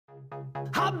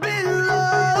I've been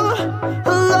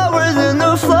lower than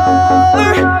the floor.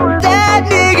 That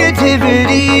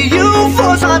negativity you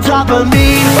force on top of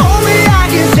me. Only I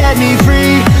can set me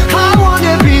free. I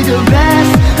wanna be the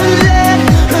best that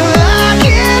I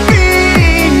can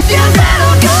be. You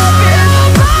better go, you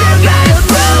better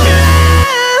go.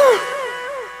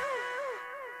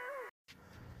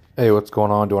 Hey, what's going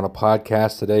on? Doing a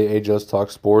podcast today. AJ's Talk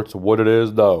Sports. What it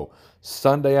is, though.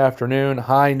 Sunday afternoon,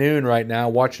 high noon right now,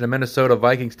 watching the Minnesota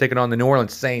Vikings taking on the New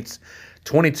Orleans Saints.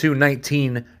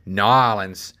 22-19 New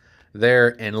Orleans there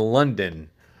in London.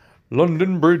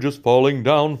 London Bridge is falling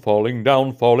down, falling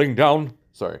down, falling down.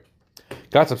 Sorry.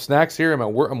 Got some snacks here.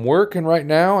 I'm working right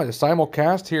now at a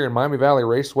simulcast here in Miami Valley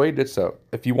Raceway.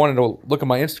 If you wanted to look at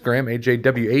my Instagram,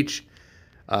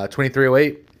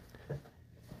 AJWH2308.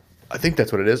 I think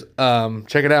that's what it is.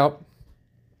 Check it out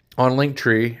on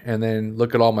Linktree, and then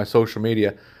look at all my social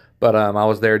media. But I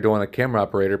was there doing a camera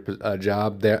operator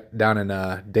job there, down in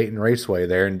Dayton Raceway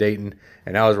there in Dayton,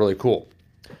 and that was really cool.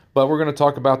 But we're going to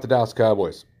talk about the Dallas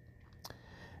Cowboys.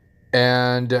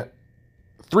 And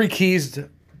three keys here.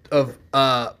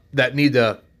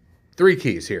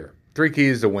 3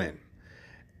 keys to win.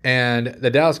 And the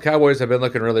Dallas Cowboys have been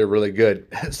looking really, really good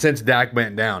since Dak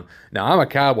went down. Now, I'm a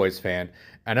Cowboys fan.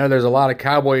 I know there's a lot of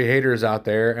Cowboy haters out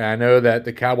there, and I know that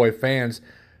the Cowboy fans,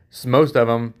 most of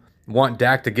them, want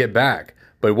Dak to get back.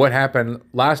 But what happened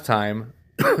last time,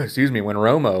 when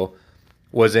Romo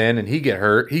was in and he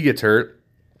gets hurt,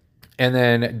 and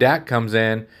then Dak comes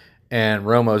in and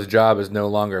Romo's job is no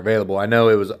longer available. I know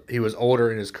he was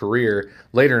older in his career,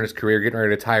 later in his career, getting ready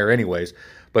to retire anyways.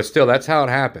 But still, that's how it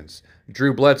happens.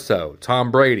 Drew Bledsoe, Tom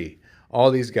Brady,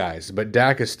 all these guys. But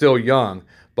Dak is still young,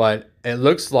 but it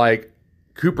looks like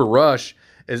Cooper Rush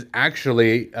is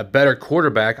actually a better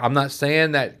quarterback. I'm not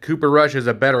saying that Cooper Rush is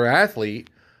a better athlete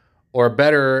or a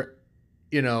better,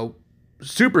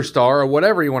 superstar or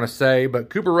whatever you want to say, but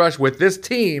Cooper Rush with this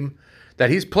team that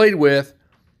he's played with,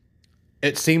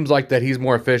 it seems like that he's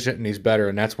more efficient and he's better,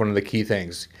 and that's one of the key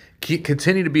things.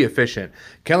 Continue to be efficient.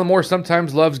 Kellen Moore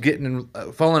sometimes loves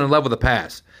falling in love with a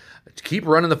pass. Keep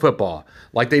running the football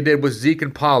like they did with Zeke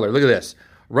and Pollard. Look at this.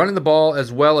 Running the ball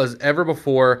as well as ever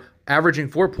before, averaging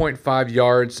 4.5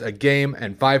 yards a game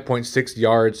and 5.6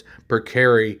 yards per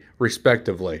carry,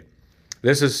 respectively.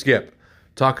 This is Skip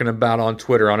talking about on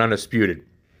Twitter on Undisputed.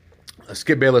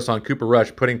 Skip Bayless on Cooper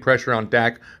Rush putting pressure on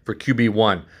Dak for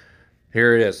QB1.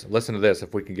 Here it is. Listen to this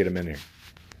if we can get him in here.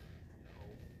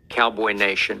 Cowboy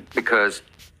Nation, because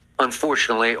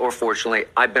unfortunately or fortunately,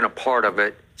 I've been a part of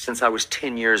it since I was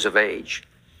 10 years of age.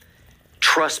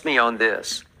 Trust me on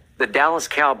this. The Dallas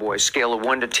Cowboys, scale of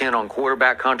 1 to 10 on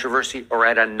quarterback controversy, are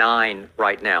at a 9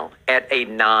 right now. At a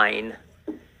 9.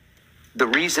 The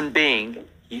reason being,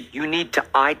 you need to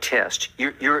eye test.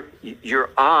 Your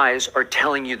eyes are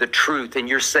telling you the truth, and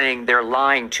you're saying they're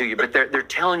lying to you, but they're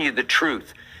telling you the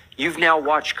truth. You've now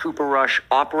watched Cooper Rush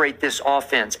operate this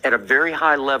offense at a very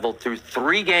high level through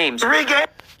 3 games. 3 games.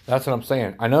 That's what I'm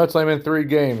saying. I know it's only been 3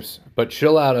 games, but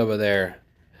chill out over there.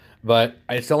 But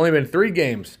it's only been 3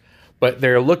 games. But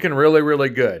they're looking really, really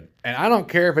good. And I don't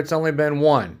care if it's only been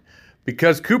 1.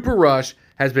 Because Cooper Rush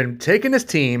has been taking his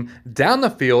team down the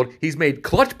field. He's made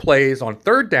clutch plays on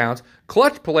 3rd downs,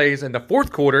 clutch plays in the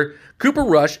 4th quarter. Cooper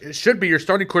Rush should be your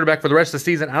starting quarterback for the rest of the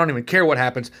season. I don't even care what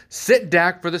happens. Sit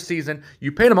Dak for the season.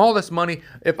 You paid him all this money.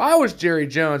 If I was Jerry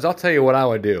Jones, I'll tell you what I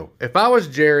would do. If I was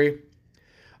Jerry,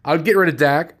 I would get rid of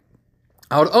Dak.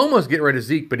 I would almost get rid of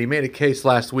Zeke, but he made a case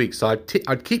last week. So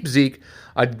I'd keep Zeke.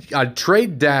 I'd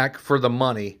trade Dak for the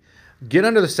money, get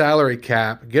under the salary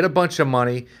cap, get a bunch of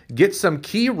money, get some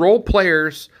key role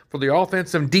players for the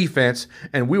offense and defense,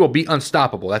 and we will be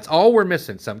unstoppable. That's all we're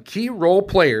missing, some key role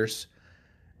players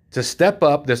to step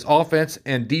up this offense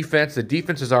and defense. The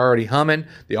defense is already humming.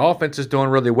 The offense is doing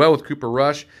really well with Cooper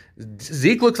Rush.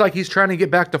 Zeke looks like he's trying to get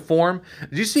back to form.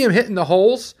 Did you see him hitting the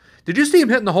holes? Did you see him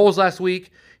hitting the holes last week?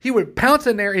 He would pounce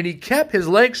in there, and he kept his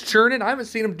legs churning. I haven't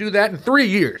seen him do that in 3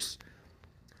 years.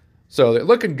 So they're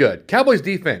looking good. Cowboys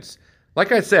defense,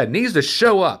 like I said, needs to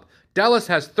show up. Dallas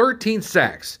has 13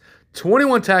 sacks,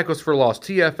 21 tackles for loss,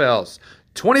 TFLs,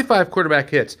 25 quarterback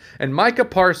hits, and Micah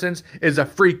Parsons is a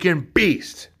freaking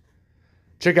beast.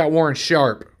 Check out Warren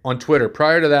Sharp on Twitter.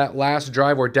 Prior to that last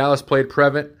drive where Dallas played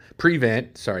prevent,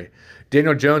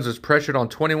 Daniel Jones was pressured on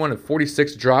 21 of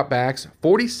 46 dropbacks,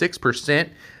 46%.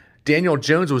 Daniel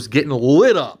Jones was getting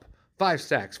lit up. 5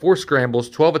 sacks, 4 scrambles,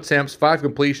 12 attempts, 5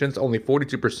 completions, only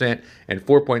 42%, and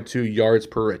 4.2 yards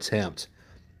per attempt.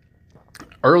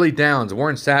 Early downs,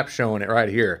 Warren Sapp showing it right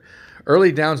here.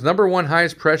 Early downs, number 1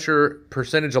 highest pressure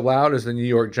percentage allowed is the New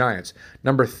York Giants.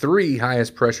 Number 3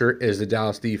 highest pressure is the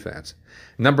Dallas defense.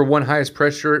 Number 1 highest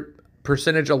pressure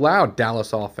percentage allowed,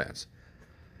 Dallas offense.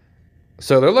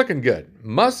 So they're looking good.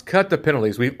 Must cut the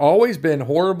penalties. We've always been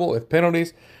horrible with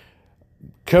penalties.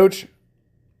 Coach,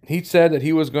 he said that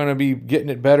he was going to be getting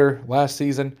it better last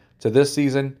season to this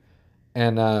season,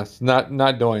 and it's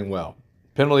not doing well.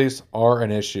 Penalties are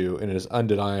an issue, and it is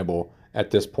undeniable at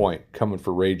this point, coming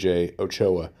for Ray J.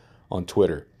 Ochoa on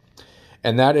Twitter.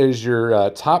 And that is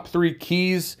your top 3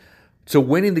 keys to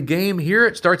winning the game here.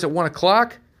 It starts at 1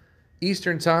 o'clock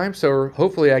Eastern time, so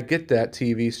hopefully I get that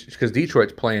TV because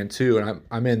Detroit's playing too, and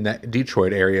I'm in that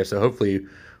Detroit area, so hopefully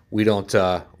we don't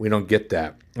get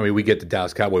that. I mean, we get the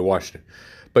Dallas Cowboy Washington.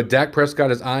 But Dak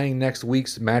Prescott is eyeing next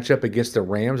week's matchup against the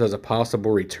Rams as a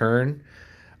possible return.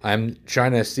 I'm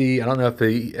trying to see. I don't know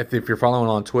if you're following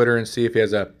on Twitter and see if he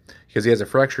has a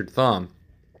fractured thumb.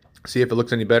 See if it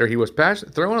looks any better. He was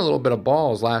throwing a little bit of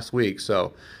balls last week,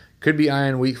 so could be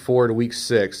eyeing week 4 to week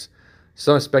 6.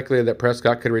 Some have speculated that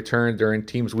Prescott could return during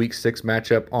team's week 6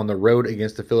 matchup on the road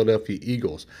against the Philadelphia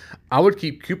Eagles. I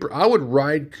would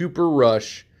ride Cooper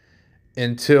Rush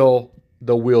until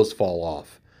the wheels fall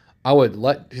off.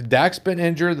 Dak's been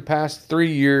injured the past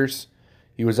 3 years.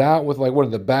 He was out with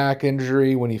the back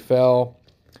injury when he fell.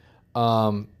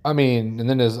 And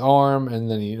then his arm,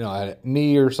 and then had a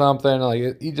knee or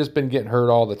something. He's just been getting hurt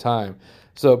all the time.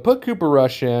 So put Cooper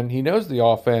Rush in. He knows the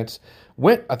offense.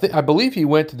 I believe he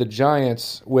went to the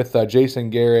Giants with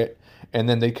Jason Garrett, and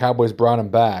then the Cowboys brought him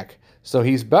back. So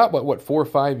he's about 4 or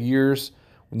 5 years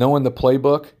knowing the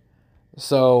playbook.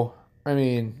 So I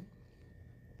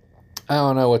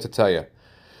don't know what to tell you.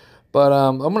 But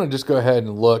I'm going to just go ahead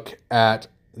and look at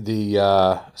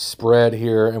the spread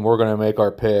here, and we're going to make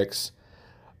our picks.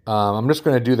 I'm just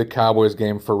going to do the Cowboys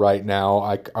game for right now.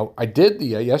 I did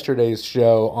the yesterday's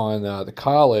show on the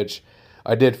college.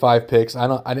 I did 5 picks.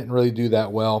 I didn't really do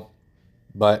that well,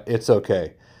 but it's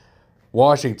okay.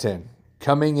 Washington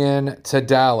coming in to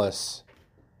Dallas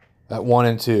at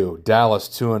 1-2. Dallas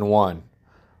 2-1.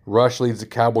 Rush leads the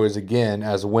Cowboys again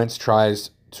as Wentz tries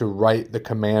to right the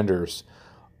Commanders.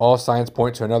 All signs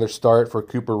point to another start for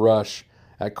Cooper Rush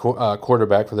at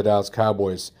quarterback for the Dallas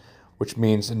Cowboys, which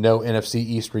means no NFC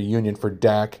East reunion for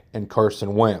Dak and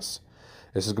Carson Wentz.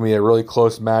 This is going to be a really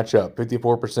close matchup,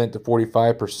 54% to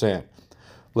 45%.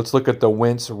 Let's look at the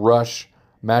Wentz-Rush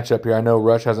matchup here. I know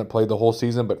Rush hasn't played the whole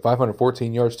season, but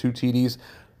 514 yards, 2 TDs,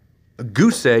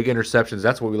 goose egg interceptions.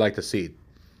 That's what we like to see.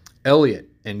 Elliott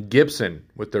and Gibson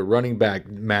with the running back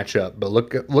matchup, but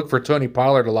look for Tony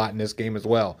Pollard a lot in this game as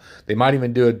well. They might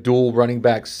even do a dual running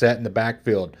back set in the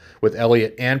backfield with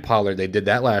Elliott and Pollard. They did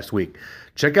that last week.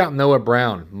 Check out Noah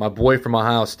Brown, my boy from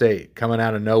Ohio State, coming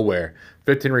out of nowhere.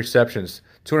 15 receptions,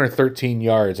 213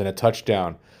 yards, and a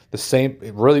touchdown. The same,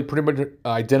 really pretty much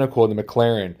identical to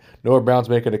McLaren. Noah Brown's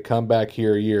making a comeback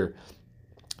here a year.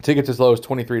 Tickets as low as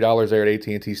 $23 there at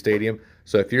AT&T Stadium.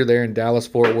 So if you're there in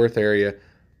Dallas-Fort Worth area,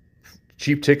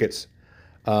 cheap tickets.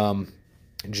 Jaron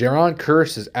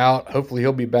Kearse is out. Hopefully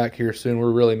he'll be back here soon.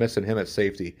 We're really missing him at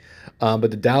safety. But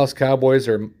the Dallas Cowboys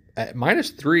are at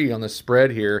 -3 on the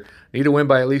spread here. Need to win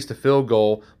by at least a field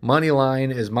goal. Money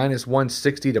line is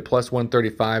 -160 to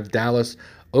 +135. Dallas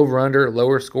over-under,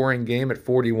 lower scoring game at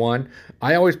 41.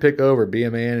 I always pick over, be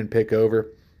a man and pick over.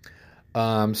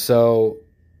 So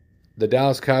the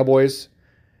Dallas Cowboys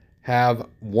have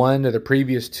won to the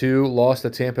previous 2, lost to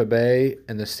Tampa Bay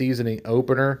in the seasoning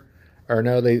opener. Or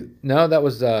that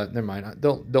was never mind.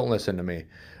 Don't listen to me.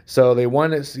 So they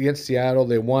won against Seattle.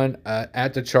 They won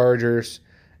at the Chargers,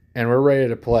 and we're ready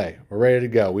to play. We're ready to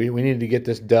go. We need to get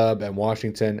this dub at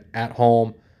Washington at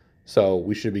home, so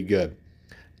we should be good.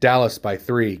 Dallas by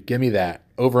 3. Give me that.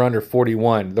 Over under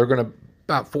 41. They're going to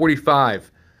about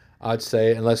 45, I'd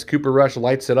say, unless Cooper Rush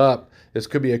lights it up. This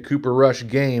could be a Cooper Rush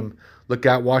game. Look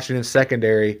out, Washington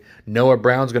secondary. Noah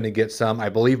Brown's going to get some. I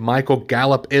believe Michael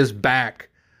Gallup is back.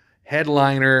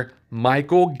 Headliner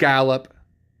Michael Gallup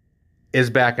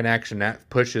is back in action. That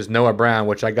pushes Noah Brown,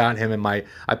 which I got him I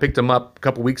picked him up a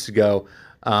couple weeks ago,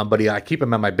 but I keep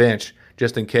him on my bench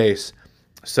just in case.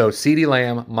 So CeeDee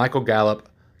Lamb, Michael Gallup.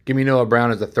 Give me Noah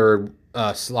Brown as the third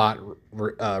slot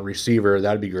receiver.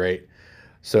 That'd be great.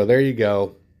 So there you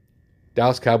go.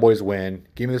 Dallas Cowboys win.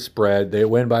 Give me the spread. They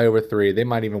win by over 3. They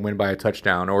might even win by a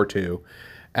touchdown or 2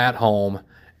 at home.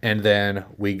 And then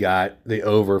we got the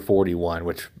over 41,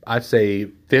 which I'd say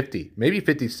 50, maybe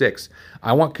 56.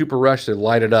 I want Cooper Rush to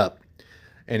light it up.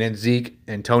 And then Zeke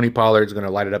and Tony Pollard's going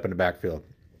to light it up in the backfield.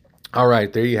 All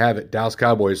right, there you have it. Dallas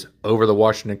Cowboys over the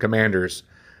Washington Commanders.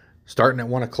 Starting at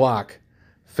 1 o'clock.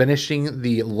 Finishing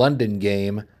the London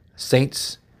game,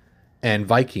 Saints and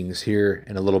Vikings here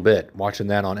in a little bit. Watching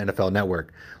that on NFL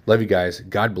Network. Love you guys.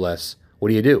 God bless. What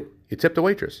do? You tip the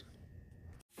waitress.